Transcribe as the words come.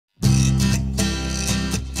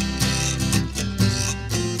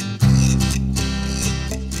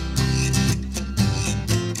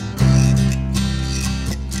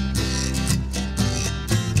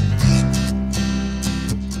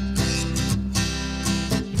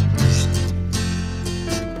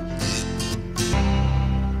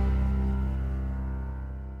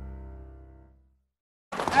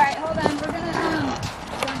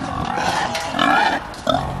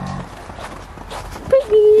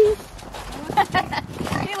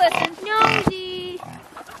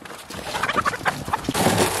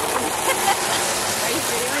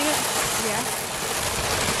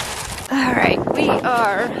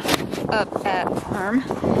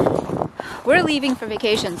we're leaving for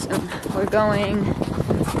vacation soon. We're going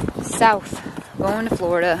south, going to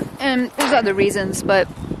Florida, and there's other reasons, but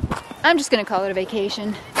I'm just gonna call it a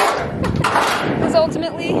vacation because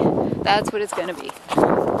ultimately that's what it's gonna be.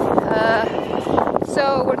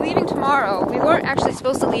 So we're leaving tomorrow. We weren't actually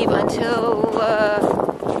supposed to leave until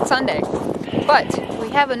Sunday, but we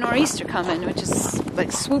have a nor'easter coming, which is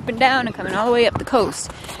like swooping down and coming all the way up the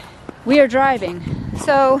coast. We are driving,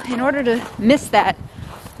 so in order to miss that,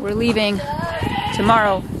 we're leaving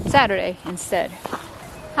tomorrow, Saturday, instead.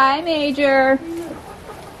 Hi, Major.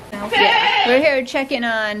 Yeah, we're here checking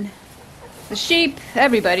on the sheep,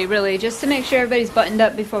 everybody really, just to make sure everybody's buttoned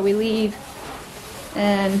up before we leave.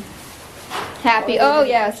 And happy. Oh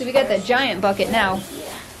yeah, so we got that giant bucket now.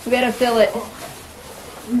 We gotta fill it.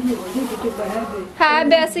 Hi,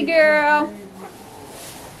 Bessie girl.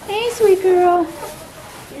 Hey, sweet girl.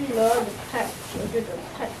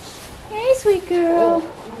 Hey, sweet girl.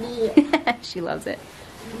 She loves it.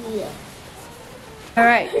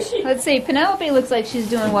 Alright, let's see. Penelope looks like she's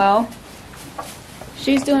doing well.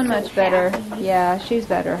 She's doing much better. Yeah, she's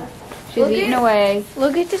better. She's eating away.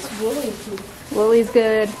 Look at this Willie. Willie's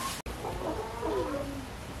good.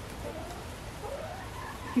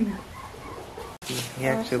 He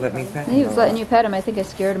actually let me pet him. He was letting you pet him. I think I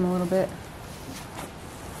scared him a little bit.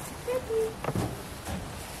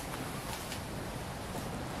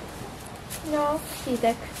 No, he's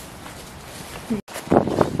sick.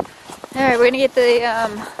 Alright, we're gonna get the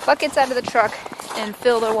buckets out of the truck and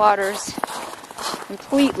fill the waters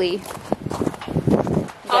completely.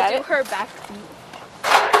 I'll do her back.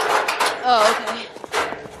 Oh, okay.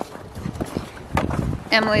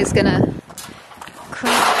 Emily's gonna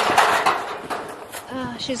clean.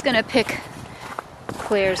 She's gonna pick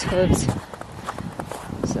Claire's hooves.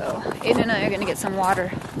 So Aiden and I are gonna get some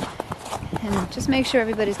water and just make sure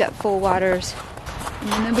everybody's got full waters,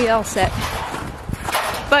 and then they'll be all set.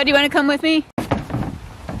 Bud, you want to come with me?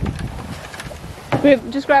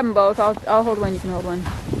 Just grab them both. I'll hold one. You can hold one.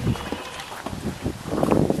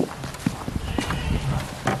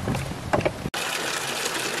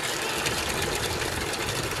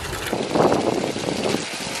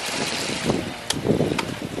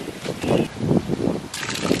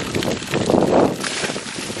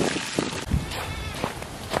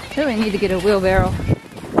 Really need to get a wheelbarrow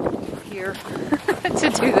here to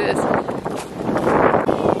do this.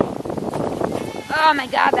 Oh my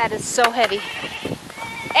god, that is so heavy.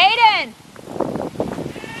 Aiden!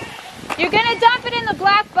 You're gonna dump it in the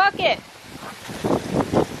black bucket.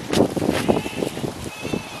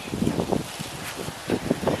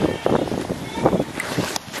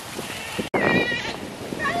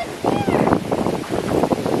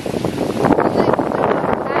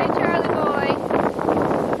 Hi, Charlie boy.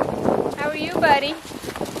 How are you, buddy?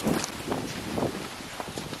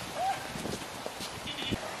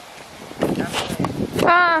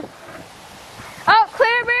 Oh,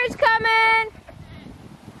 Clear Bear's coming!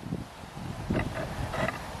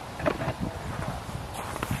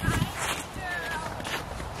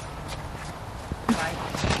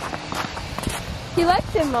 He likes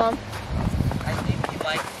him, Mom. I think he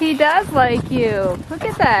likes him. He does like you. Look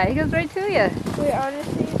at that. He goes right to you. Wait,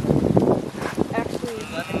 honestly, actually.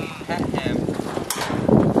 Let me pet him.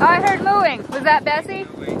 Oh, I heard mooing. Was that Bessie?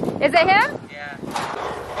 Mooing. Is it him? Yeah.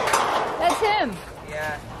 That's him.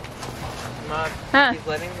 Yeah. Mom, Huh? he's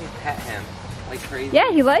letting me pet him like crazy.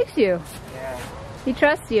 Yeah, he likes you. Yeah. He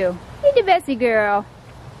trusts you. Hey, the Bessie girl.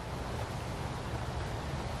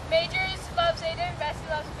 Majors loves Aiden, Bessie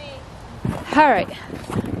loves me. Alright.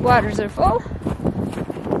 Waters are full.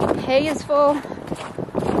 Hay is full.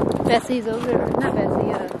 Bessie's over there. Not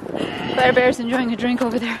Bessie. Claire Bear's enjoying a drink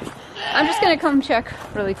over there. I'm just going to come check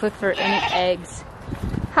really quick for any eggs.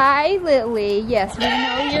 Hi, Lily. Yes, we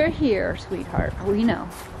know you're here, sweetheart. We know.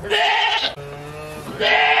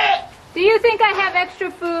 Do you think I have extra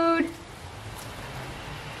food?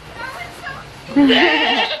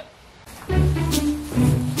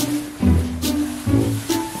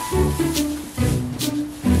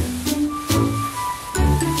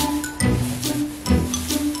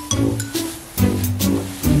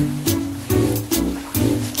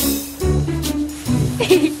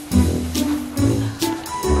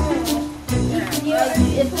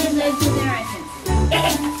 If there's eggs in there, I can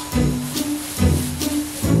see.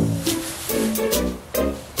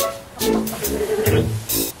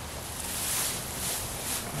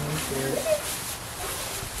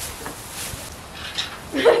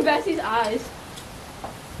 Bessie's eyes.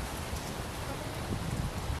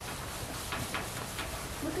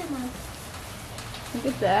 Look at Mom. Look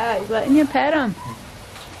at that. He's letting you pet him.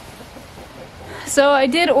 So I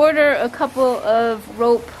did order a couple of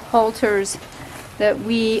rope halters that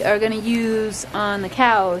we are going to use on the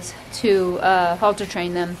cows to halter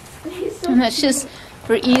train them. And that's just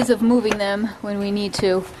for ease of moving them when we need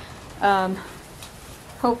to.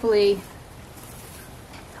 Hopefully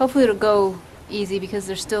it'll go easy because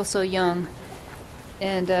they're still so young,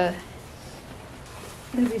 and it'll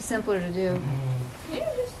be simpler to do. Yeah,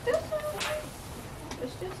 there's still some.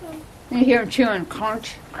 There's still some. You hear them chewing,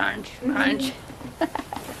 crunch, crunch, crunch.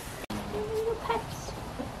 Little pets.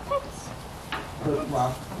 Pets. Look,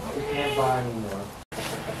 Mom, we can't buy anymore.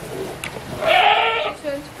 This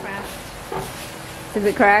one's cracked. Is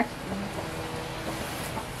it cracked?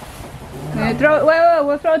 I'm gonna throw it. Wait,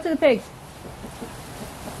 we'll throw it to the pigs.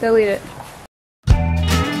 They'll eat it.